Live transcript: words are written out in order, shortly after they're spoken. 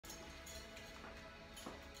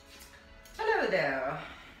there.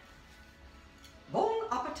 Bon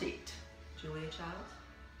appetit, Julia Childs.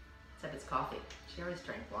 Except it's coffee. She always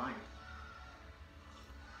drank wine.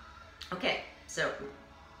 Okay, so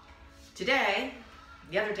today,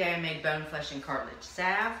 the other day I made bone, flesh, and cartilage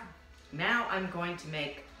salve. Now I'm going to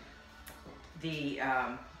make the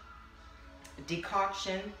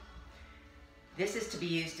decoction. This is to be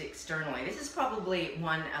used externally. This is probably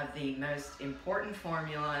one of the most important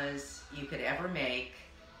formulas you could ever make,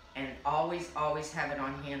 and always have it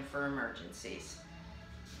on hand for emergencies.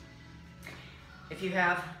 If you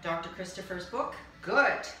have Dr. Christopher's book,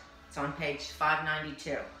 good. It's on page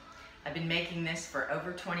 592. I've been making this for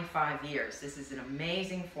over 25 years. This is an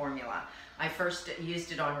amazing formula. I first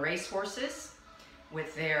used it on racehorses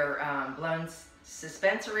with their blown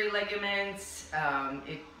suspensory ligaments,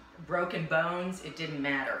 broken bones. It didn't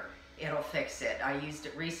matter. It'll fix it. I used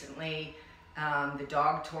it recently. The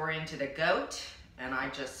dog tore into the goat, and I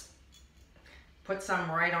just put some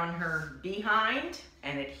right on her behind,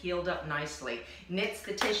 and it healed up nicely. Knits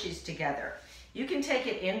the tissues together. You can take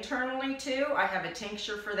it internally too. I have a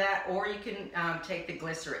tincture for that, or you can take the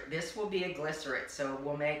glycerin. This will be a glycerin, so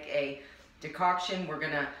we'll make a decoction. We're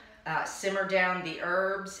gonna simmer down the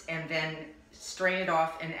herbs and then strain it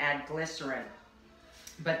off and add glycerin.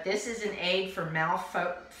 But this is an aid for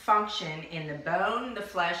malfunction in the bone, the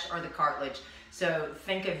flesh, or the cartilage. So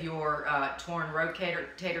think of your torn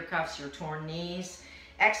rotator cuffs, your torn knees.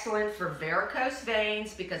 Excellent for varicose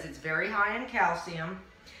veins because it's very high in calcium.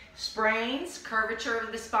 Sprains, curvature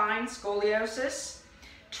of the spine, scoliosis.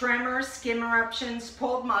 Tremors, skin eruptions,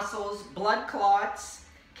 pulled muscles, blood clots.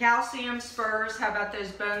 Calcium spurs, how about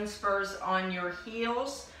those bone spurs on your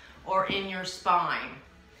heels or in your spine?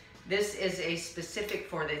 This is a specific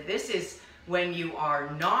for this. This is when you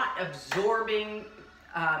are not absorbing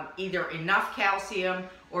either enough calcium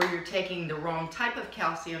or you're taking the wrong type of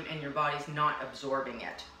calcium and your body's not absorbing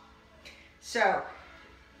it. So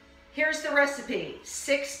here's the recipe.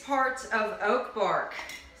 6 parts of oak bark.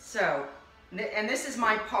 So, and this is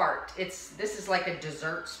my part. This is like a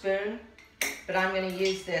dessert spoon, but I'm going to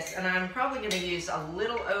use this, and I'm probably going to use a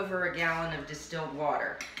little over a gallon of distilled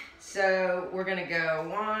water. So we're going to go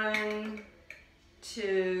 1,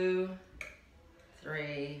 2,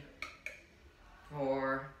 3,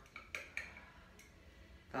 4,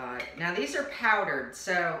 5. Now these are powdered,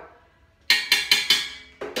 so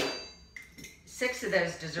 6 of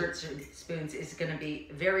those dessert spoons is going to be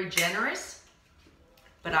very generous,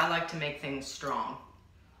 but I like to make things strong.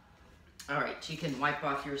 All right, you can wipe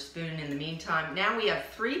off your spoon in the meantime. Now we have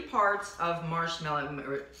 3 parts of marshmallow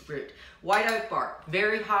root. White oak bark,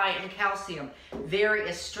 very high in calcium, very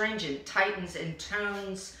astringent, tightens and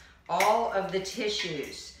tones all of the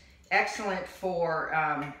tissues. Excellent for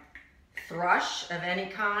thrush of any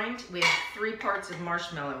kind. We have 3 parts of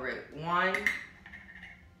marshmallow root. 1,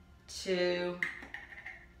 2,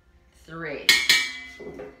 3.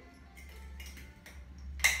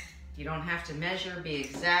 You don't have to measure, be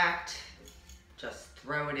exact. Just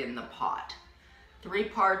throw it in the pot. 3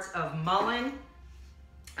 parts of mullein.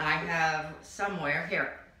 I have somewhere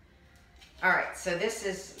here. All right, so this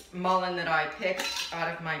is mullein that I picked out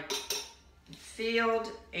of my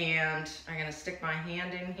field, and I'm gonna stick my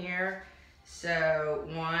hand in here. So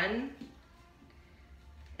 1,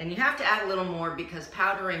 and you have to add a little more because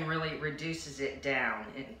powdering really reduces it down.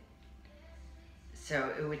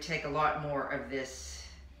 So it would take a lot more of this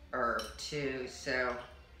herb too. So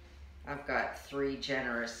I've got 3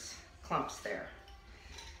 generous clumps there.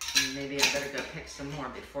 And maybe I better go pick some more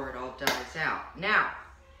before it all dies out. Now,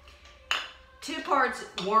 2 parts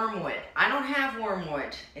wormwood. I don't have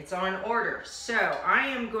wormwood. It's on order. So I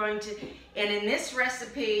am going to, and in this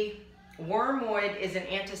recipe, wormwood is an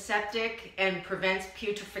antiseptic and prevents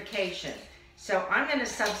putrefaction. So I'm going to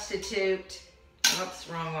substitute, oops,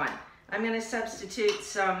 wrong one. I'm going to substitute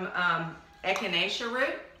some echinacea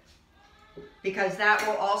root because that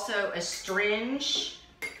will also astringe.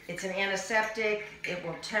 It's an antiseptic. It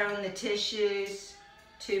will tone the tissues.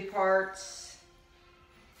 2 parts.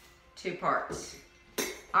 2 parts.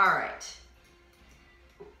 All right.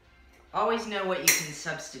 Always know what you can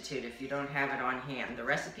substitute if you don't have it on hand. The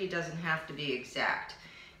recipe doesn't have to be exact.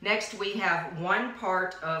 Next, we have 1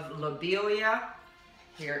 part of lobelia.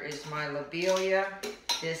 Here is my lobelia.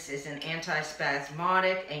 This is an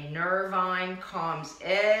antispasmodic, a nervine, calms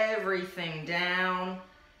everything down.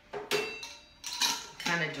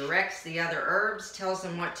 Kind of directs the other herbs, tells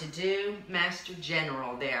them what to do. Master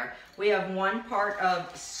General there. We have 1 part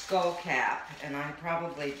of skullcap, and I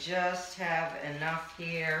probably just have enough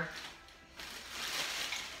here.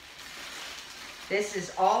 This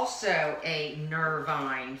is also a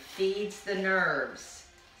nervine, feeds the nerves.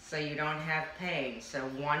 so you don't have pain. So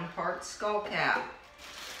 1 part skull cap.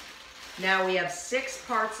 Now we have 6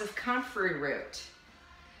 parts of comfrey root.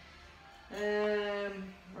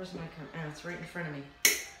 Where's my comfrey? Oh, it's right in front of me.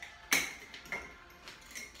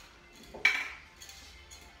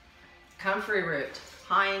 Comfrey root,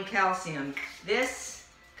 high in calcium. This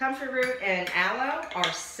comfrey root and aloe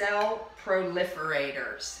are cell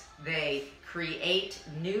proliferators. They create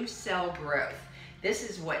new cell growth. This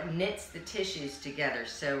is what knits the tissues together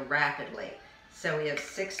so rapidly. So we have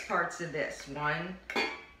 6 parts of this. 1,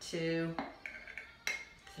 2,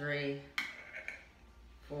 3,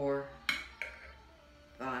 4,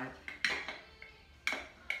 5,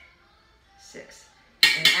 6.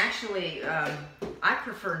 And actually, I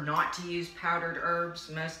prefer not to use powdered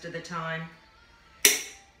herbs most of the time,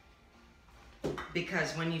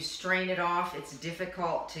 because when you strain it off, it's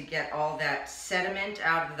difficult to get all that sediment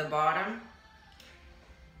out of the bottom.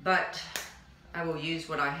 But I will use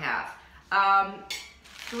what I have.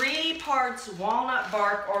 3 parts walnut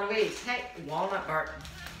bark or leaves. Hey, walnut bark.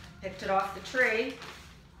 Picked it off the tree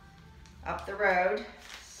up the road.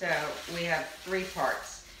 So we have 3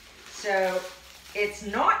 parts. So it's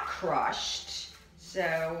not crushed. So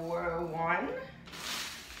 1,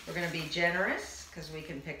 we're going to be generous because we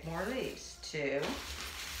can pick more leaves. 2,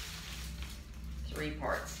 3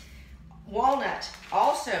 parts. Walnut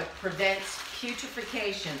also prevents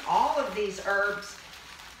putrefaction. All of these herbs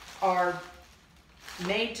are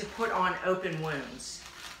made to put on open wounds.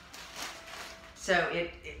 So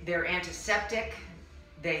they're antiseptic,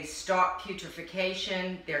 they stop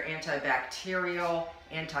putrefaction, they're antibacterial,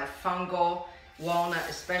 antifungal. Walnut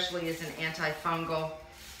especially is an antifungal.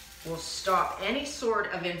 Will stop any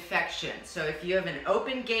sort of infection. So if you have an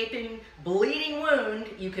open, gaping, bleeding wound,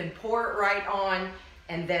 you can pour it right on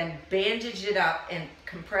and then bandage it up and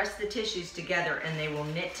compress the tissues together, and they will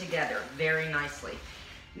knit together very nicely.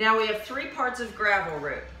 Now we have 3 parts of gravel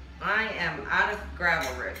root. I am out of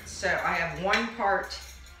gravel root, so I have 1 part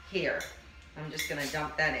here. I'm just going to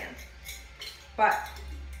dump that in. But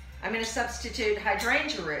I'm going to substitute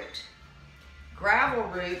hydrangea root. Gravel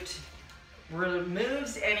root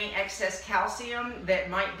removes any excess calcium that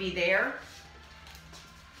might be there,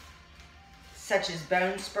 such as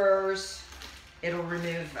bone spurs. It'll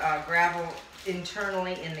remove gravel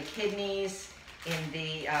internally in the kidneys, in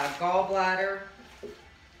the gallbladder.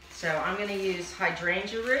 So I'm going to use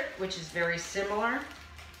hydrangea root, which is very similar,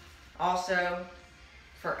 also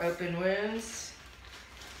for open wounds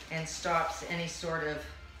and stops any sort of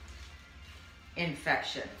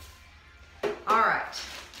infection. All right.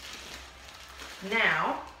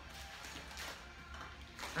 Now,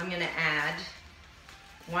 I'm going to add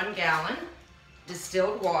 1 gallon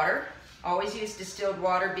distilled water. Always use distilled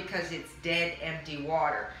water because it's dead, empty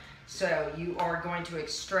water. So you are going to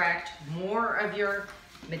extract more of your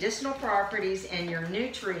medicinal properties and your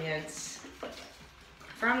nutrients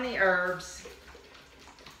from the herbs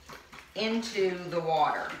into the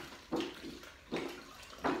water.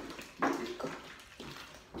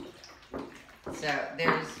 So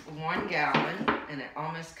there's 1 gallon, and it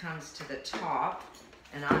almost comes to the top.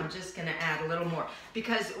 And I'm just going to add a little more,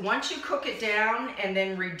 because once you cook it down and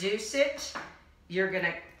then reduce it, you're going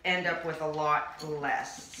to end up with a lot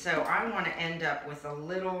less. So I want to end up with a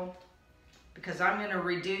little, because I'm going to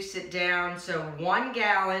reduce it down. So 1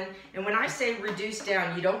 gallon, and when I say reduce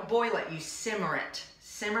down, you don't boil it, you simmer it.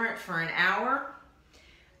 Simmer it for an hour.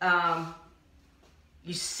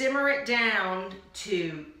 You simmer it down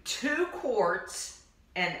to 2 quarts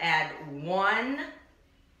and add 1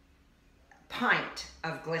 pint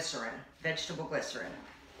of glycerin, vegetable glycerin.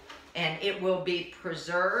 And it will be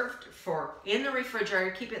preserved in the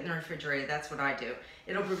refrigerator. Keep it in the refrigerator, that's what I do.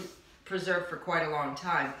 It'll be preserved for quite a long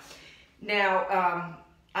time. Now,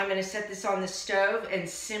 I'm gonna set this on the stove and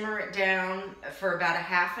simmer it down for about a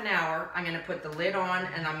half an hour. I'm gonna put the lid on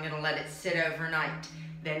and I'm gonna let it sit overnight.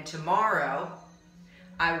 Then tomorrow,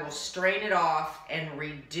 I will strain it off and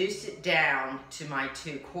reduce it down to my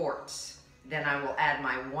 2 quarts. Then I will add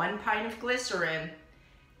my 1 pint of glycerin,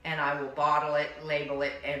 and I will bottle it, label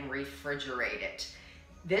it, and refrigerate it.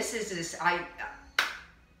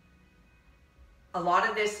 A lot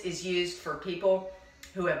of this is used for people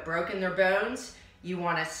who have broken their bones. You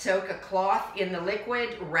want to soak a cloth in the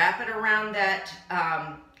liquid, wrap it around that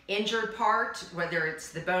injured part, whether it's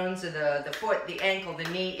the bones of the foot, the ankle, the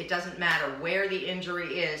knee, it doesn't matter where the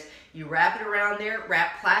injury is. You wrap it around there,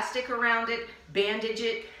 wrap plastic around it, bandage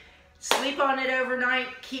it, sleep on it overnight,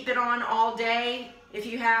 keep it on all day if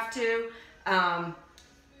you have to.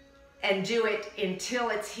 and do it until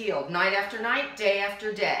it's healed, night after night, day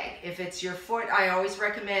after day. If it's your foot, I always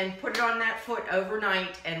recommend put it on that foot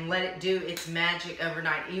overnight and let it do its magic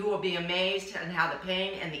overnight. You will be amazed at how the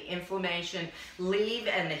pain and the inflammation leave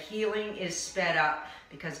and the healing is sped up,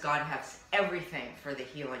 because God has everything for the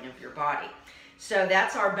healing of your body. So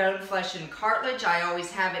that's our bone, flesh, and cartilage. I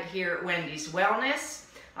always have it here at Wendy's Wellness.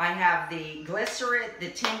 I have the glycerin, the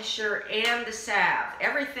tincture, and the salve.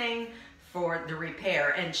 Everything for the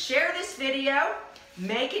repair. And share this video.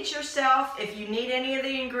 Make it yourself. If you need any of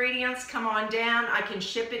the ingredients, come on down. I can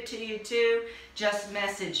ship it to you too. Just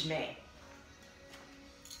message me.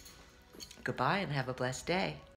 Goodbye and have a blessed day.